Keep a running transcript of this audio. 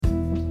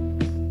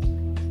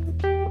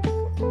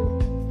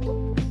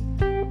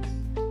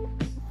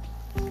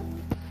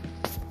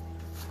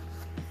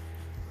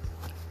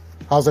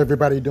How's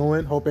everybody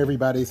doing? Hope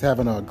everybody's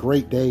having a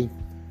great day.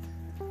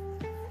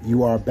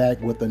 You are back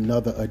with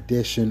another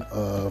edition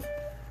of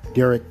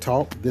Derrick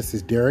Talk. This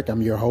is Derrick.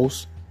 I'm your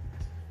host.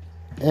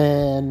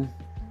 And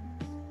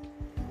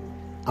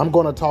I'm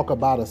going to talk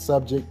about a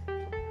subject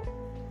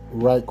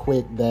right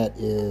quick that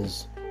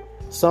is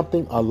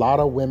something a lot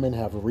of women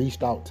have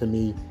reached out to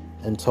me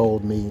and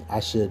told me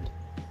I should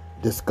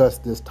discuss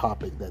this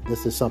topic, that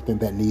this is something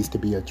that needs to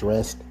be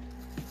addressed.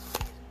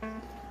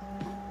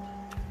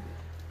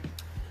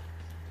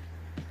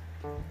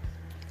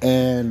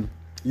 And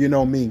you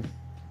know me,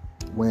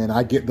 when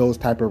I get those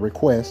type of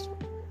requests,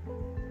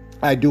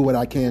 I do what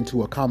I can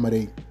to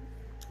accommodate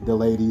the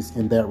ladies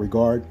in that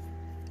regard.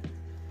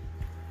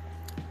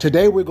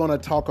 Today we're going to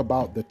talk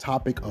about the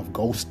topic of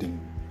ghosting.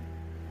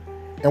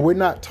 And we're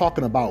not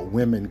talking about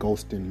women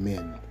ghosting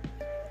men.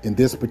 In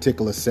this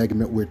particular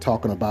segment, we're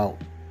talking about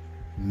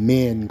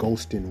men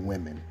ghosting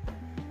women.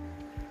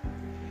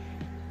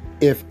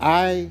 If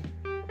I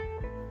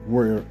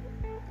were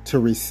to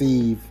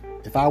receive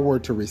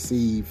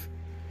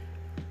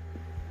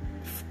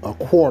a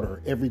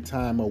quarter every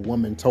time a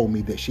woman told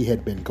me that she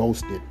had been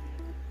ghosted,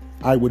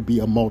 I would be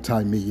a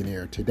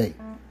multimillionaire today.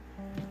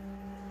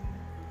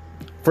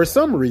 For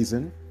some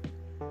reason,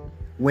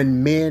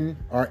 when men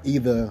are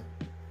either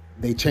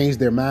they change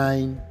their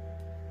mind,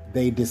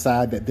 they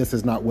decide that this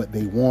is not what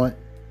they want,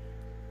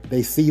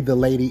 they see the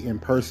lady in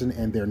person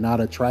and they're not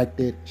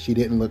attracted, she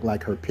didn't look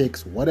like her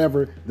pics,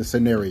 whatever the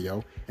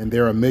scenario, and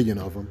there are a million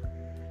of them.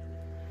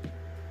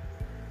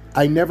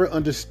 I never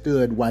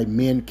understood why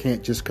men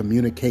can't just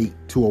communicate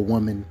to a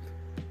woman,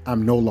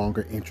 I'm no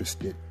longer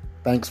interested.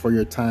 Thanks for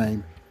your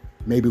time.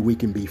 Maybe we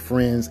can be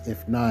friends.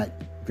 If not,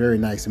 very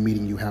nice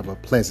meeting you. Have a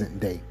pleasant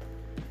day.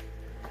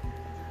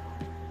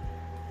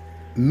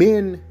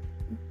 Men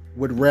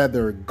would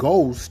rather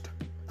ghost.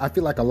 I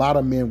feel like a lot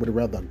of men would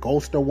rather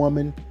ghost a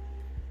woman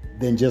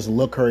than just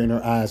look her in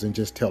her eyes and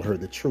just tell her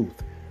the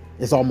truth.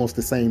 It's almost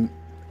the same,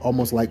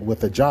 almost like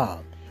with a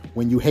job.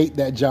 When you hate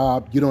that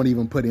job, you don't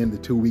even put in the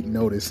 2-week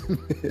notice.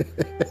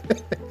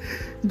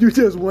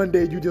 One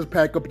day you just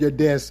pack up your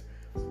desk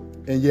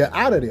and you're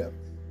out of there.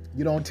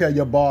 You don't tell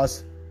your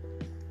boss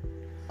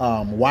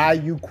why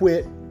you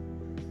quit.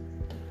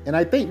 And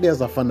I think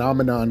there's a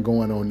phenomenon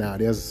going on now.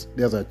 There's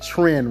a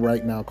trend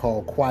right now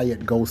called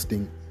quiet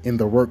ghosting in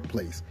the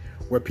workplace,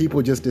 where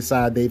people just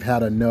decide they've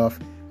had enough.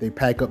 They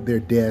pack up their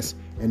desk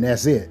and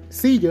that's it.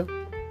 See ya.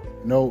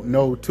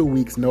 No 2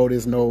 weeks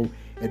notice, no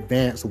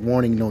advance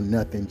warning, no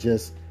nothing,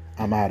 just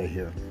I'm out of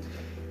here.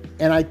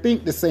 And I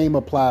think the same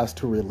applies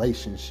to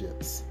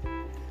relationships.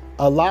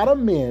 A lot of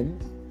men,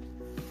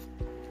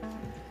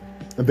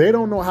 they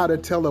don't know how to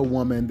tell a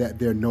woman that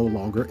they're no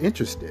longer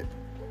interested.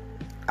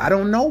 I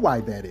don't know why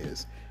that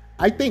is.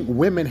 I think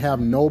women have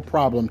no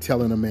problem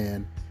telling a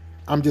man,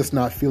 I'm just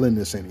not feeling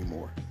this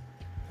anymore.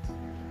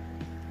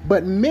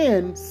 But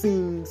men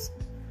seems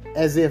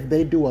as if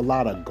they do a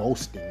lot of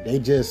ghosting.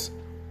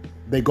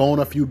 They go on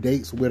a few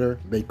dates with her.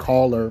 They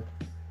call her.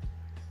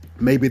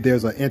 Maybe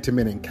there's an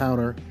intimate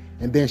encounter.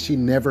 And then she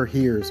never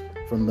hears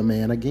from the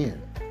man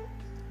again.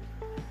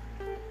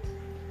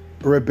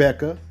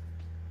 Rebecca,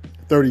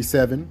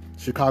 37,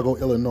 Chicago,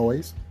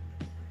 Illinois,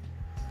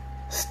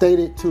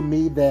 stated to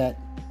me that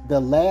the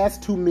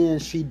last 2 men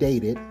she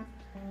dated,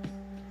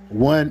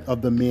 one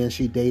of the men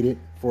she dated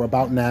for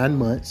about 9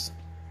 months,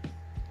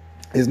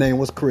 his name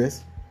was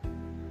Chris.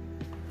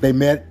 They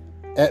met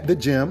at the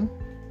gym.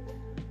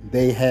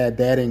 They had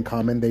that in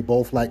common. They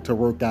both liked to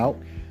work out.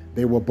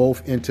 They were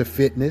both into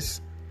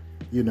fitness,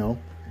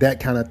 that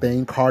kind of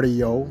thing.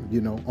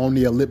 Cardio, on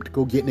the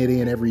elliptical, getting it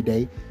in every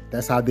day.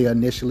 That's how they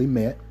initially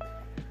met.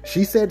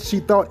 She said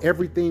she thought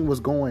everything was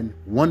going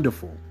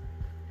wonderful.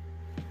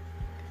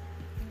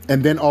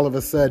 And then all of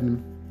a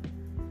sudden,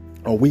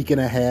 a week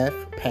and a half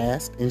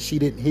passed and she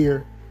didn't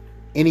hear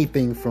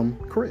anything from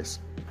Chris.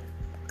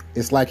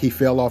 It's like he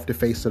fell off the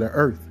face of the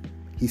earth.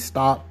 He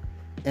stopped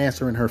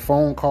answering her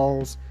phone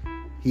calls.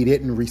 He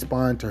didn't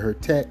respond to her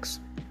texts.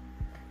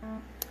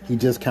 He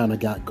just kind of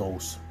got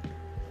ghost.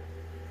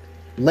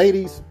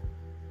 Ladies,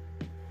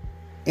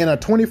 in a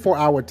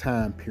 24-hour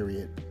time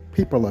period,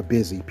 people are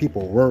busy.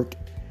 People work.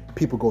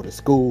 People go to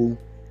school.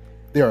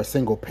 There are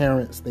single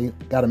parents. They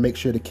got to make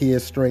sure the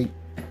kids straight.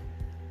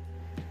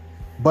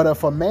 But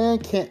if a man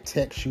can't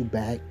text you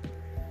back,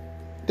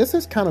 this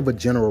is kind of a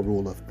general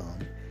rule of thumb.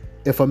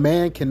 If a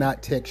man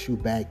cannot text you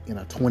back in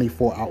a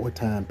 24-hour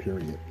time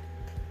period,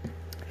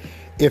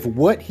 if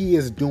what he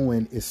is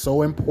doing is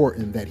so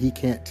important that he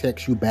can't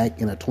text you back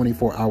in a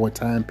 24-hour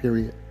time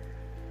period,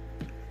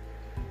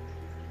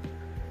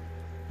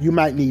 you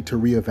might need to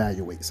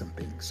reevaluate some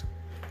things.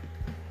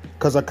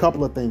 Because a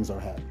couple of things are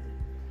happening.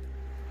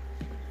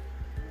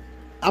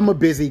 I'm a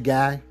busy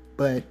guy,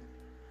 but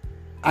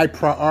I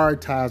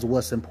prioritize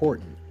what's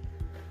important.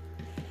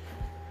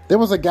 There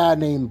was a guy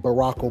named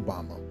Barack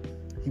Obama.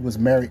 He was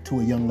married to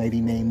a young lady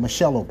named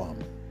Michelle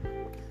Obama.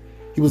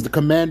 He was the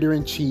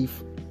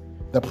commander-in-chief,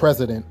 the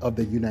president of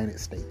the United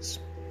States.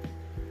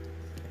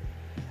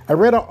 I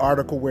read an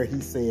article where he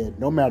said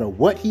no matter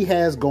what he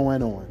has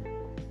going on,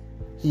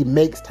 he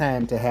makes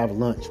time to have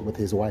lunch with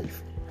his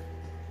wife.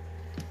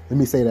 Let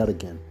me say that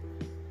again.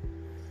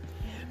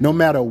 No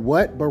matter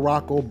what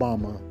Barack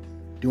Obama,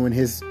 during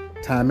his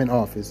time in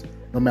office,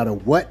 no matter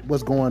what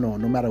was going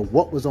on, no matter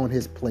what was on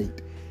his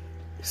plate,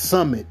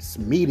 summits,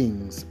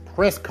 meetings,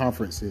 press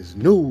conferences,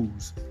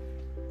 news,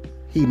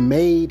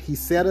 he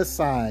set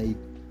aside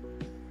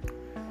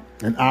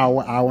an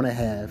hour, hour and a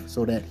half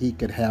so that he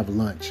could have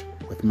lunch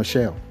with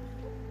Michelle.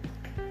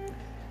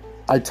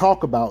 I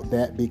talk about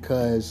that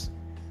because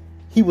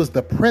he was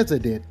the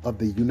president of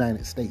the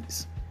United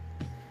States.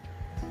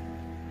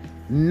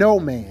 No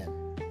man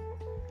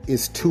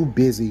is too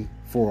busy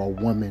for a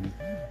woman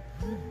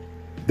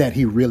that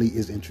he really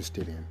is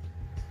interested in.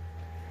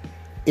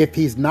 If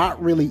he's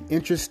not really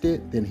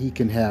interested, then he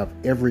can have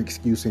every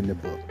excuse in the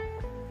book.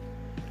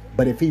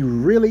 But if he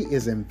really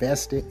is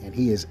invested and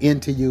he is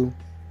into you,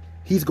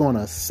 he's going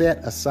to set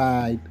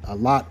aside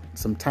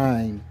some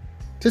time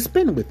to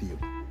spend with you.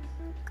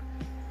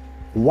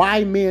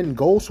 Why men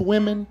ghost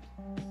women?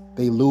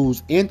 They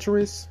lose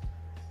interest.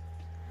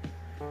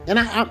 And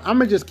I'm going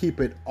to just keep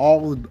it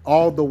all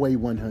the way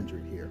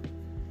 100 here.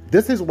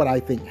 This is what I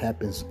think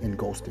happens in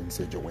ghosting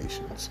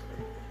situations.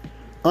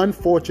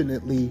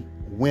 Unfortunately,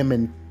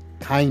 women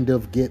kind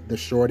of get the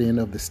short end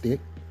of the stick.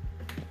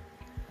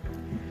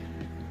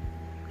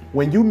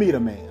 When you meet a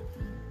man,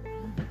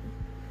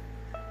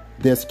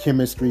 there's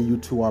chemistry, you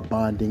two are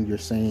bonding, you're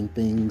saying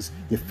things,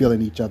 you're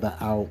feeling each other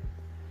out.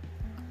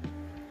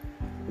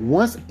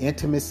 Once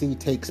intimacy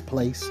takes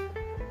place,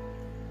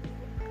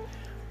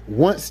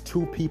 once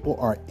two people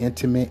are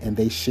intimate and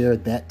they share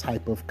that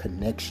type of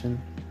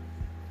connection,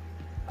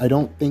 I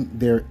don't think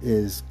there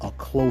is a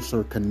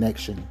closer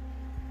connection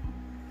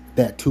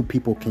that two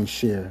people can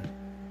share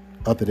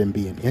other than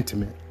being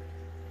intimate.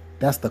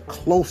 That's the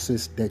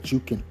closest that you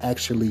can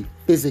actually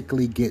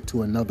physically get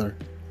to another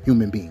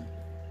human being.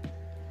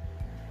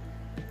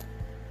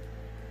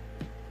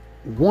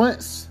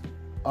 Once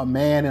a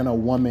man and a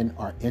woman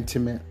are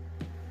intimate,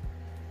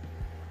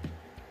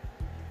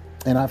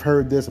 and I've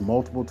heard this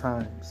multiple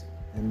times,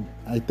 and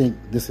I think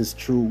this is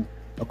true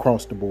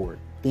across the board,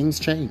 things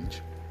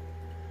change.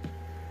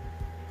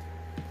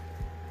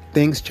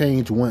 Things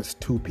change once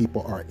two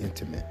people are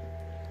intimate.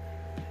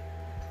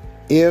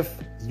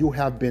 If you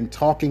have been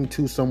talking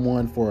to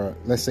someone for,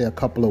 let's say, a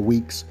couple of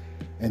weeks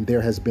and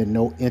there has been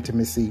no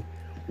intimacy,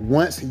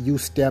 once you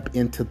step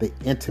into the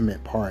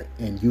intimate part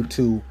and you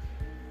two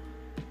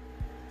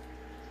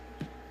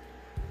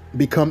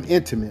become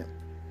intimate,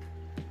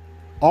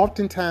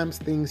 oftentimes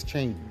things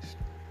changed.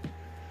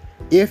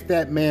 If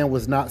that man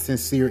was not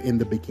sincere in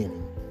the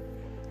beginning,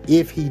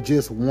 if he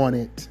just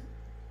wanted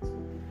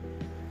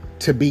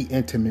to be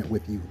intimate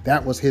with you,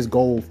 that was his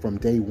goal from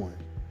day one.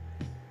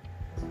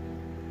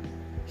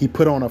 He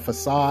put on a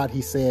facade.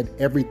 He said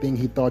everything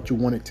he thought you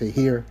wanted to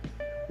hear.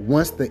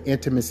 Once the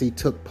intimacy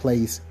took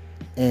place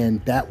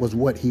and that was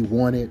what he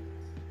wanted,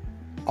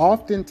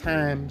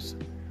 oftentimes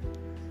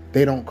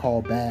they don't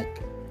call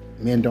back.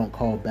 Men don't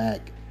call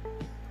back.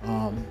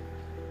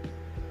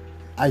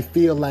 I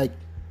feel like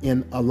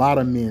in a lot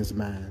of men's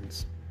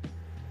minds,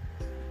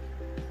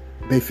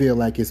 they feel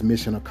like it's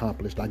mission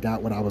accomplished. I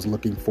got what I was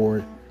looking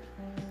for.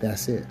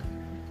 That's it.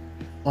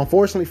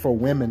 Unfortunately for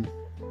women,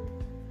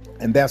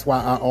 and that's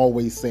why I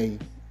always say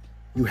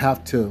you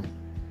have to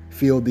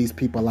feel these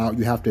people out.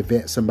 You have to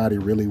vet somebody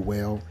really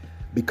well,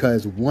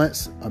 because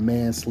once a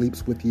man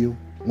sleeps with you,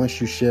 once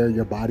you share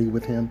your body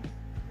with him,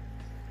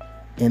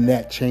 and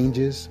that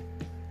changes,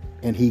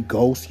 and he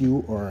ghosts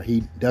you, or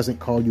he doesn't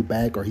call you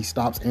back, or he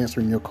stops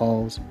answering your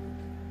calls,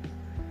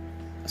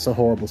 it's a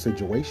horrible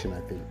situation, I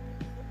think.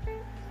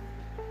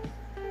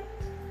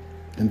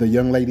 And the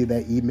young lady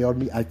that emailed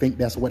me, I think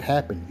that's what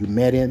happened. You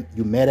met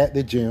at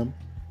the gym,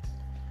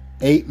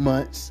 8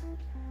 months.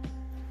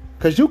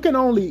 Because you can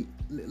only,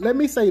 let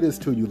me say this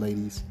to you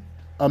ladies,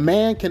 a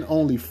man can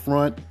only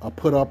front or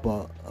put up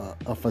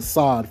a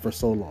facade for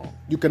so long.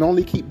 You can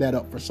only keep that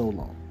up for so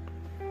long.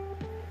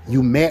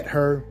 You met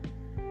her,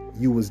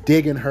 you was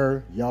digging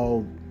her,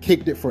 y'all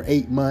kicked it for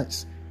 8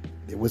 months,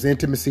 there was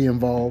intimacy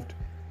involved,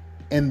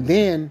 and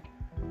then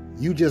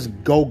you just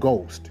go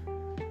ghost.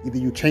 Either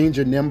you change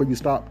your number, you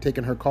stop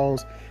taking her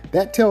calls.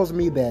 That tells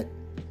me that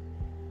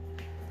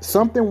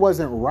something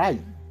wasn't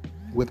right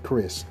with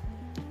Chris.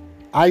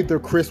 Either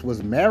Chris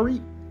was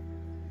married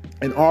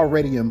and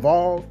already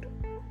involved,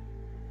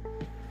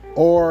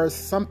 or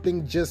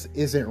something just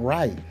isn't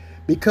right.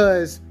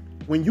 Because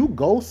when you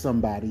ghost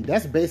somebody,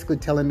 that's basically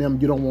telling them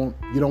you don't want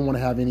to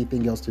have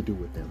anything else to do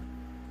with them.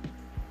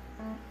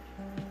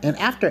 And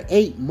after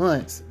 8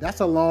 months, that's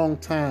a long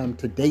time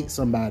to date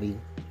somebody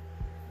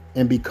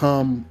and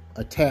become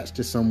attached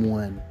to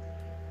someone.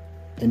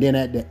 And then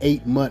at the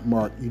 8-month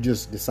mark, you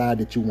just decide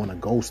that you want to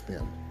ghost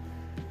them.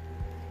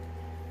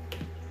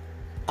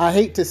 I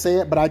hate to say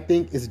it, but I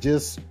think it's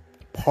just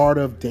part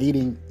of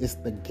dating. It's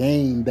the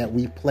game that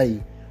we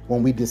play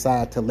when we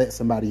decide to let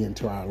somebody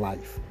into our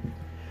life.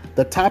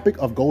 The topic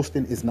of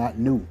ghosting is not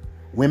new.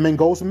 Women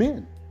ghost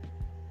men.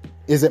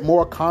 Is it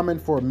more common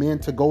for men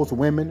to ghost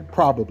women?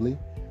 Probably.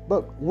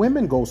 But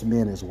women ghost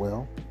men as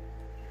well.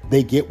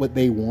 They get what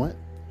they want.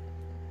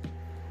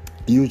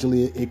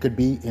 Usually it could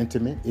be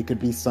intimate. It could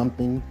be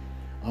something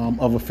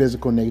of a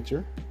physical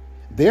nature.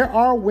 There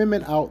are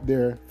women out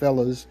there,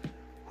 fellas,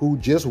 who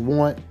just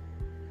want,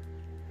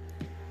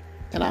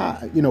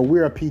 and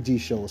we're a PG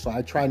show, so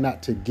I try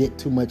not to get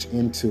too much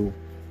into,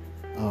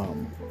 a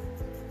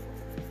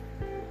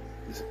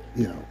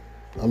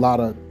lot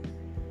of,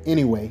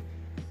 anyway,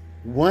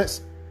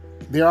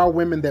 there are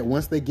women that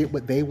once they get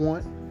what they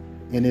want,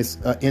 and it's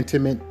an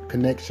intimate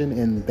connection,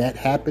 and that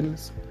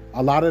happens,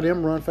 a lot of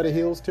them run for the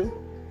hills too.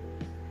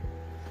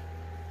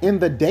 In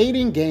the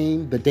dating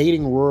game, the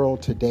dating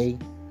world today,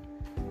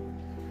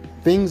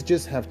 things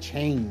just have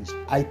changed.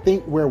 I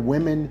think where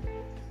women,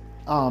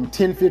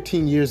 10,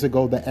 15 years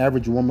ago, the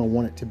average woman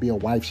wanted to be a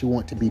wife. She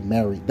wanted to be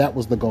married. That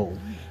was the goal.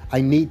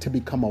 I need to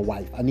become a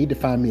wife. I need to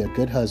find me a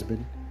good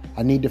husband.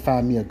 I need to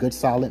find me a good,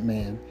 solid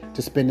man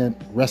to spend the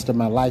rest of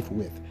my life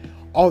with.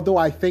 Although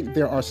I think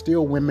there are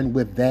still women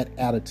with that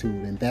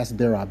attitude and that's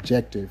their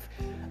objective,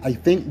 I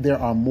think there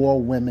are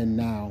more women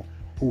now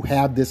who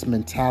have this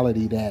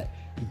mentality that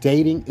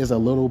dating is a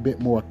little bit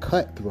more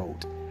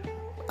cutthroat.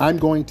 I'm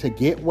going to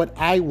get what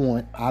I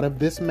want out of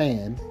this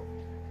man,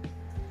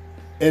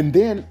 and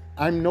then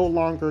I'm no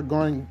longer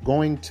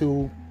going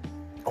to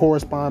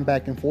correspond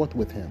back and forth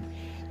with him.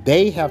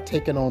 They have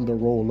taken on the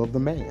role of the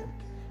man.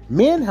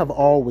 Men have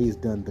always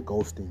done the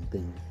ghosting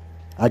thing.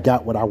 I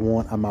got what I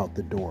want, I'm out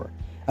the door.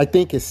 I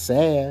think it's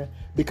sad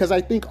because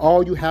I think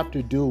all you have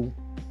to do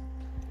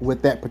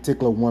with that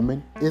particular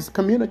woman is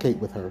communicate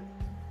with her.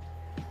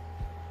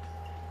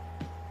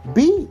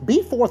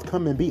 Be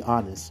forthcoming, be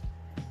honest.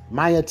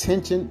 My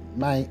intention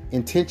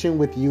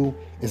with you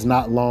is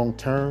not long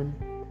term.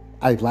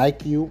 I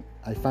like you.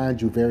 I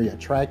find you very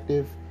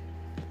attractive.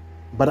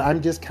 But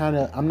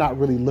I'm not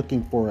really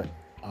looking for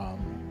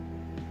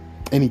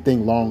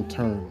anything long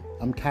term.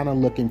 I'm kind of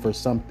looking for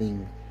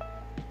something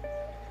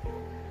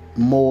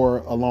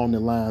more along the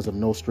lines of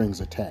no strings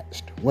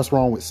attached. What's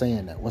wrong with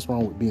saying that? What's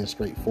wrong with being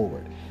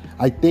straightforward?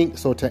 I think,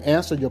 so to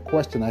answer your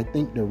question, I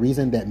think the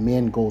reason that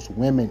men ghost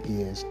women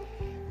is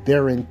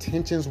their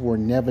intentions were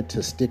never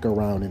to stick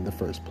around in the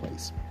first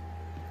place.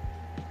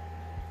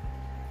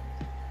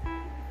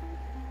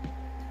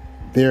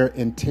 Their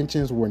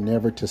intentions were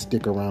never to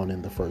stick around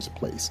in the first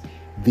place.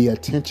 The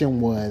intention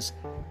was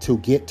to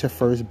get to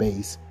first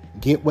base,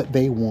 get what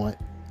they want,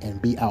 and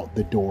be out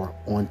the door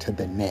on to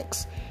the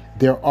next.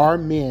 There are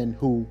men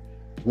who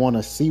want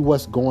to see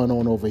what's going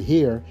on over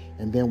here,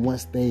 and then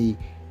once they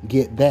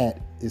get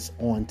that, it's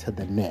on to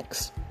the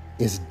next.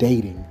 It's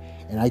dating.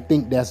 And I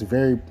think that's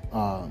very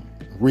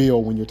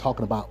real when you're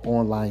talking about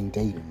online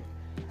dating.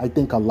 I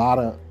think a lot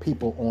of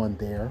people on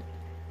there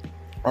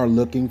are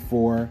looking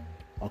for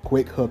a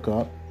quick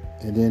hookup,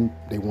 and then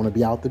they want to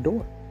be out the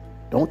door.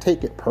 Don't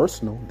take it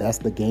personal. That's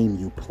the game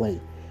you play.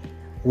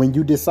 When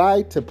you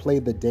decide to play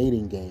the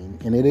dating game,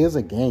 and it is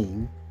a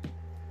game,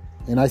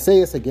 and I say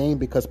it's a game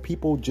because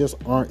people just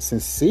aren't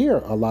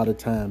sincere a lot of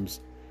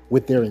times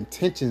with their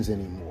intentions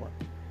anymore.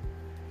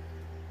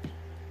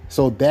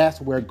 So that's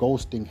where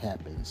ghosting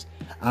happens.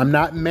 I'm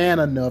not man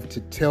enough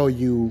to tell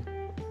you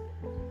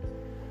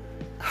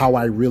how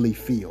I really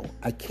feel.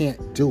 I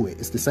can't do it.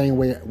 It's the same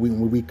way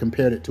when we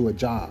compared it to a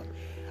job.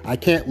 I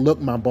can't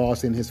look my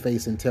boss in his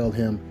face and tell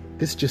him,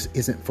 this just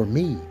isn't for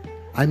me.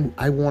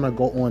 I want to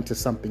go on to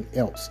something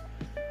else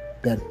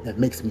that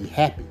makes me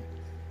happy.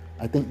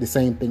 I think the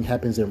same thing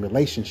happens in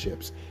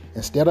relationships.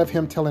 Instead of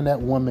him telling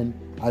that woman,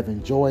 I've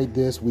enjoyed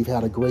this, we've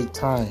had a great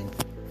time,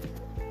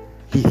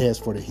 he heads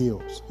for the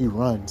hills. He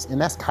runs.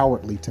 And that's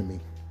cowardly to me.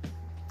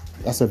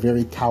 That's a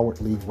very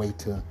cowardly way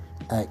to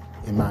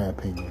act, in my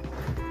opinion.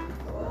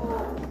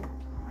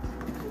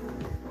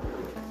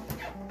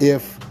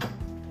 If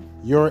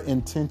your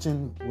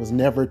intention was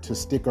never to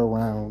stick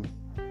around,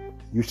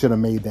 you should have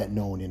made that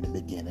known in the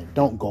beginning.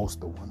 Don't ghost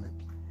the woman.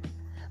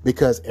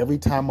 Because every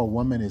time a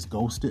woman is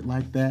ghosted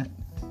like that,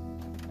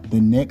 the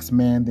next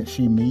man that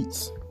she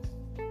meets,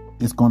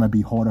 it's going to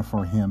be harder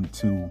for him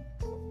to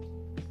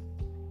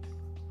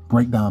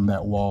break down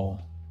that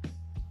wall.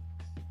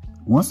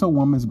 Once a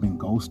woman's been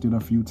ghosted a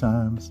few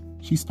times,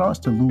 she starts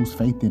to lose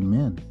faith in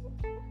men.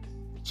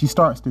 She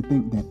starts to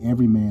think that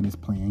every man is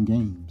playing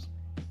games.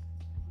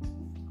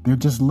 They're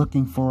just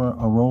looking for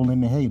a roll in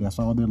the hay. That's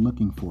all they're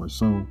looking for.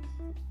 So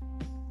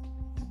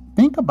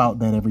think about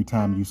that every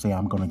time you say,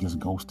 I'm going to just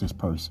ghost this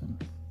person.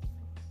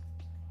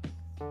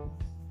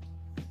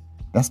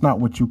 That's not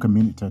what you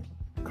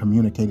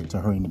communicated to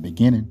her in the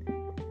beginning.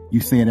 You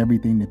said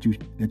everything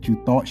that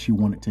you thought she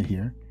wanted to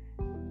hear.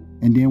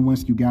 And then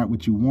once you got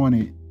what you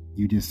wanted,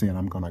 you just said,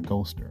 I'm going to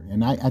ghost her.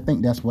 And I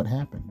think that's what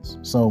happens.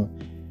 So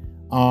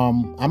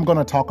I'm going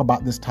to talk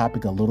about this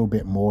topic a little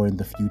bit more in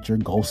the future,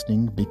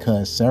 ghosting,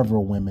 because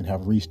several women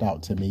have reached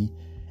out to me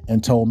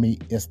and told me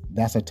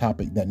that's a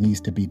topic that needs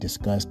to be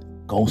discussed,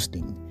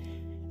 ghosting.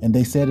 And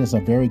they said it's a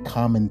very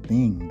common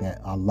thing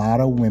that a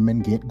lot of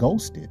women get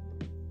ghosted.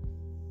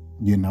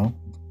 You know,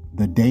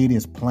 the date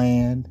is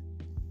planned.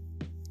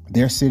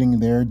 They're sitting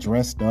there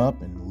dressed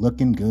up and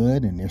looking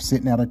good, and they're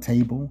sitting at a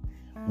table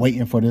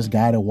waiting for this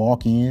guy to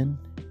walk in.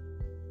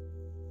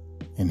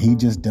 and he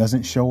just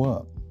doesn't show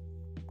up.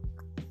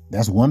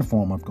 That's one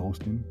form of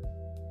ghosting.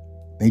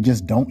 They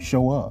just don't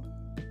show up.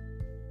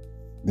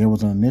 There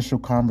was an initial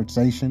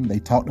conversation. They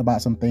talked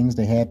about some things.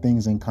 They had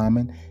things in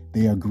common.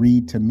 They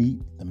agreed to meet.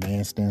 The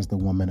man stands the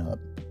woman up.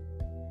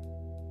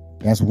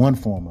 That's one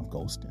form of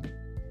ghosting.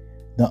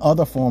 The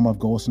other form of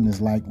ghosting is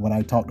like what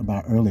I talked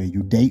about earlier.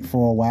 You date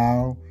for a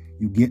while.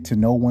 You get to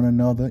know one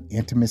another.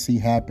 Intimacy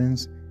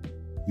happens.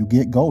 You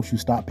get ghost. You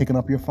stop picking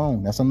up your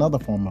phone. That's another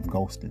form of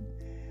ghosting.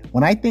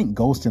 When I think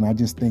ghosting, I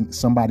just think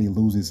somebody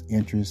loses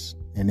interest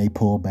and they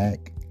pull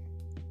back.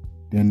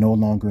 They're no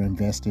longer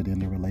invested in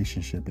the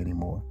relationship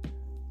anymore.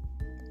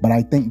 But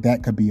I think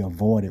that could be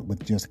avoided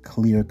with just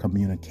clear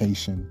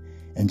communication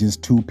and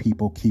just two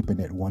people keeping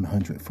it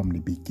 100 from the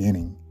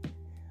beginning.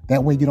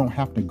 That way you don't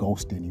have to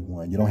ghost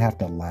anyone. You don't have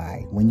to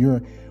lie. When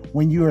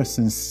you're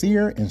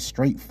sincere and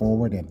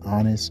straightforward and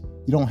honest,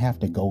 you don't have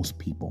to ghost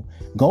people.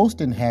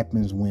 Ghosting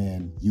happens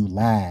when you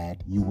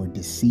lied, you were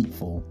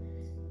deceitful,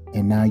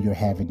 and now you're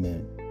having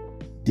to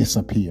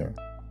disappear.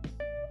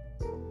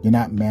 You're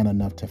not man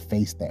enough to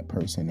face that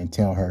person and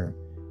tell her,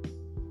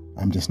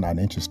 I'm just not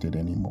interested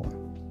anymore.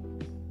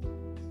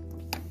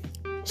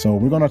 So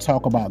we're going to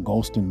talk about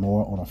ghosting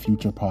more on a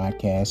future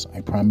podcast.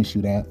 I promise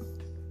you that.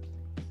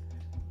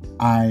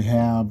 I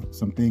have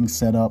some things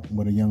set up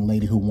with a young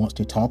lady who wants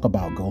to talk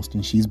about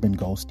ghosting. She's been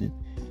ghosted.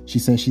 She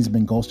says she's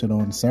been ghosted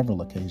on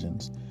several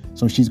occasions.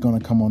 So she's going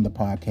to come on the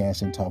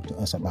podcast and talk to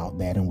us about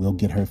that, and we'll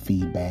get her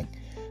feedback.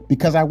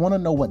 Because I want to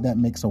know what that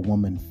makes a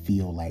woman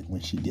feel like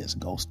when she gets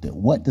ghosted.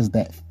 What does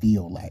that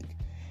feel like?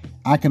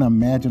 I can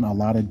imagine a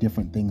lot of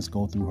different things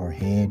go through her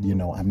head. You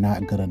know, I'm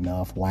not good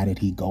enough. Why did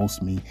he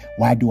ghost me?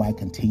 Why do I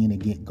continue to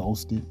get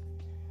ghosted?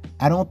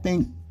 I don't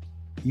think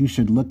you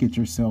should look at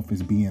yourself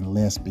as being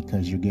less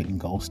because you're getting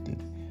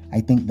ghosted.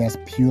 I think that's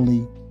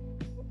purely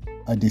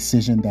a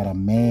decision that a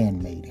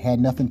man made. It had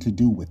nothing to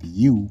do with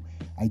you.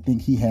 I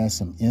think he has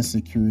some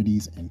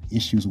insecurities and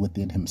issues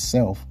within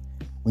himself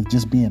with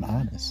just being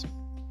honest.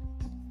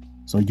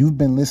 So you've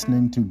been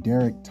listening to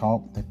Derrick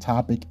talk. The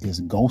topic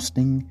is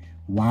ghosting,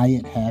 why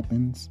it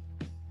happens.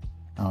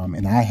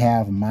 And I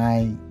have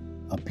my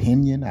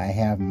opinion. I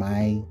have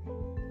my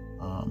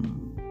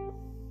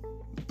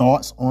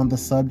thoughts on the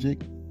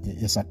subject.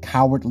 It's a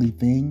cowardly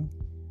thing.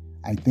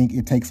 I think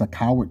it takes a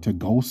coward to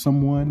ghost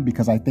someone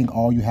because I think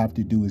all you have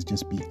to do is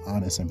just be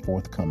honest and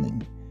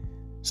forthcoming.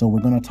 So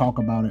we're going to talk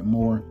about it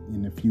more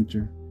in the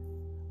future.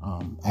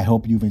 I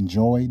hope you've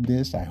enjoyed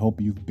this. I hope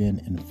you've been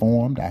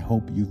informed. I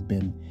hope you've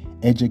been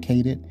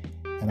educated.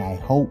 And I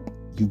hope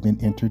you've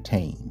been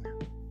entertained.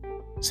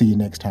 See you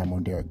next time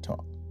on Derrick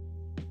Talk.